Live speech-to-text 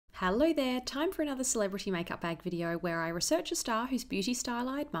Hello there, time for another celebrity makeup bag video where I research a star whose beauty style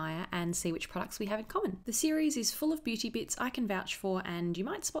I admire and see which products we have in common. The series is full of beauty bits I can vouch for, and you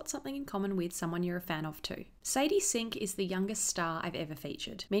might spot something in common with someone you're a fan of too. Sadie Sink is the youngest star I've ever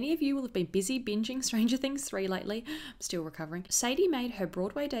featured. Many of you will have been busy binging Stranger Things 3 lately. I'm still recovering. Sadie made her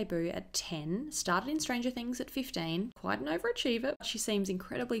Broadway debut at 10, started in Stranger Things at 15, quite an overachiever. She seems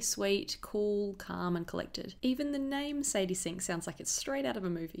incredibly sweet, cool, calm and collected. Even the name Sadie Sink sounds like it's straight out of a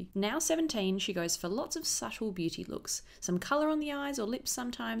movie. Now 17, she goes for lots of subtle beauty looks. Some colour on the eyes or lips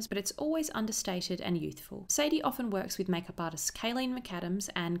sometimes, but it's always understated and youthful. Sadie often works with makeup artists Kayleen McAdams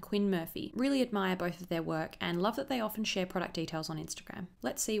and Quinn Murphy. Really admire both of their work and love that they often share product details on Instagram.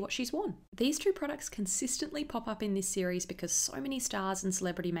 Let's see what she's worn. These two products consistently pop up in this series because so many stars and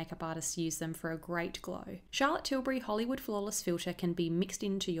celebrity makeup artists use them for a great glow. Charlotte Tilbury Hollywood Flawless Filter can be mixed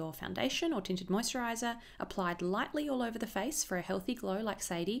into your foundation or tinted moisturiser, applied lightly all over the face for a healthy glow like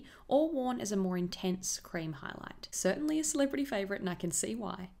Sadie, or worn as a more intense cream highlight. Certainly a celebrity favourite, and I can see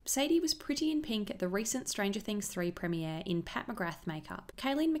why. Sadie was pretty in pink at the recent Stranger Things 3 premiere in Pat McGrath makeup.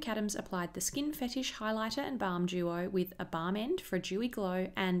 Kayleen McAdams applied the Skin Fetish highlighter and balm duo with a balm end for a dewy glow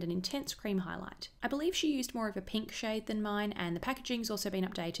and an intense cream highlight. I believe she used more of a pink shade than mine, and the packaging's also been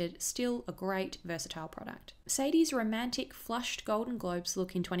updated. Still a great versatile product. Sadie's romantic flushed Golden Globes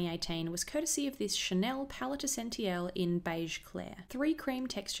look in 2018 was courtesy of this Chanel Palette Essentielle in Beige Clair. 3 cream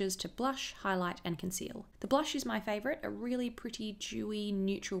textures to blush, highlight and conceal. The blush is my favourite, a really pretty dewy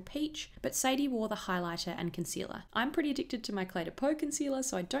neutral peach, but Sadie wore the highlighter and concealer. I'm pretty addicted to my Clé de Peau concealer,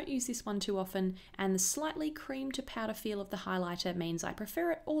 so I don't use this one too often, and the slightly cream to powder feel of the highlighter means I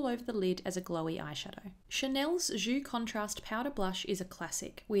prefer it all over the lid as a glowy eyeshadow. Chanel's Jus Contrast Powder Blush is a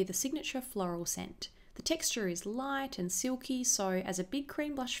classic, with a signature floral scent. The texture is light and silky, so as a big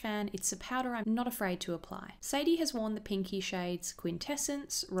cream blush fan, it's a powder I'm not afraid to apply. Sadie has worn the pinky shades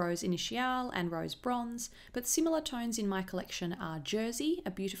Quintessence, Rose Initiale and Rose Bronze, but similar tones in my collection are Jersey, a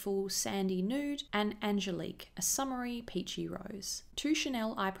beautiful sandy nude, and Angelique, a summery peachy rose. 2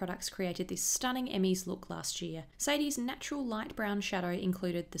 Chanel eye products created this stunning Emmys look last year. Sadie's natural light brown shadow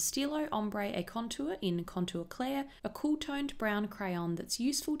included the Stilo Ombre et Contour in Contour Clair, a cool-toned brown crayon that's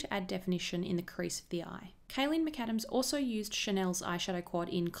useful to add definition in the crease of the eye. Kayleen McAdams also used Chanel's eyeshadow quad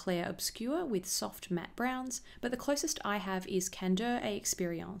in Clair Obscure with soft matte browns, but the closest I have is Candeur et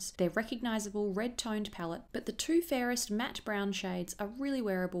Experience, their recognisable red-toned palette, but the 2 fairest matte brown shades are really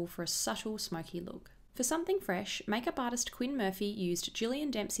wearable for a subtle smoky look. For something fresh, makeup artist Quinn Murphy used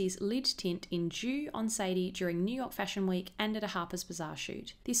Gillian Dempsey's lid tint in Dew on Sadie during New York Fashion Week and at a Harper's Bazaar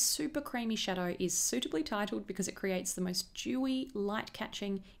shoot. This super creamy shadow is suitably titled because it creates the most dewy,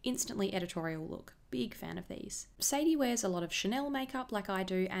 light-catching, instantly editorial look. Big fan of these. Sadie wears a lot of Chanel makeup like I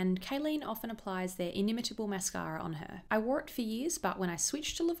do, and Kayleen often applies their inimitable mascara on her. I wore it for years, but when I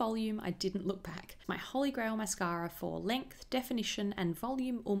switched to Le Volume, I didn't look back. My holy grail mascara for length, definition, and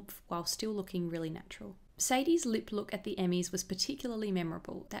volume oomph while still looking really natural. Sadie's lip look at the Emmys was particularly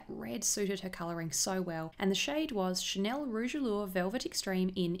memorable. That red suited her colouring so well, and the shade was Chanel Rouge Allure Velvet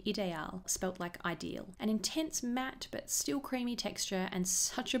Extreme in Ideal, spelt like ideal. An intense matte but still creamy texture and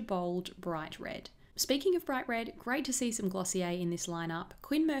such a bold, bright red. Speaking of bright red, great to see some Glossier in this lineup.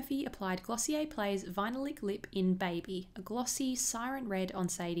 Quinn Murphy applied Glossier Play's Vinylic Lip in Baby, a glossy siren red on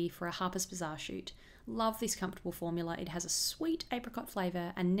Sadie for a Harper's Bazaar shoot. Love this comfortable formula. It has a sweet apricot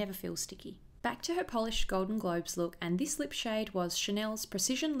flavour and never feels sticky. Back to her polished Golden Globes look, and this lip shade was Chanel's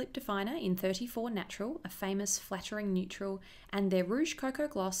Precision Lip Definer in 34 Natural, a famous flattering neutral, and their Rouge Cocoa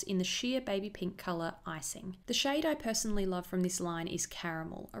Gloss in the sheer baby pink colour Icing. The shade I personally love from this line is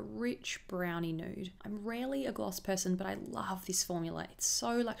Caramel, a rich brownie nude. I'm rarely a gloss person, but I love this formula. It's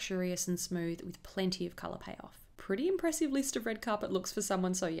so luxurious and smooth with plenty of colour payoff. Pretty impressive list of red carpet looks for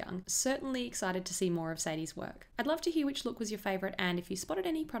someone so young. Certainly excited to see more of Sadie's work. I'd love to hear which look was your favourite and if you spotted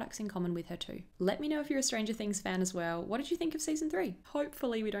any products in common with her too. Let me know if you're a Stranger Things fan as well. What did you think of season 3?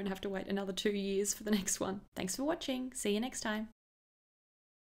 Hopefully we don't have to wait another 2 years for the next one. Thanks for watching. See you next time.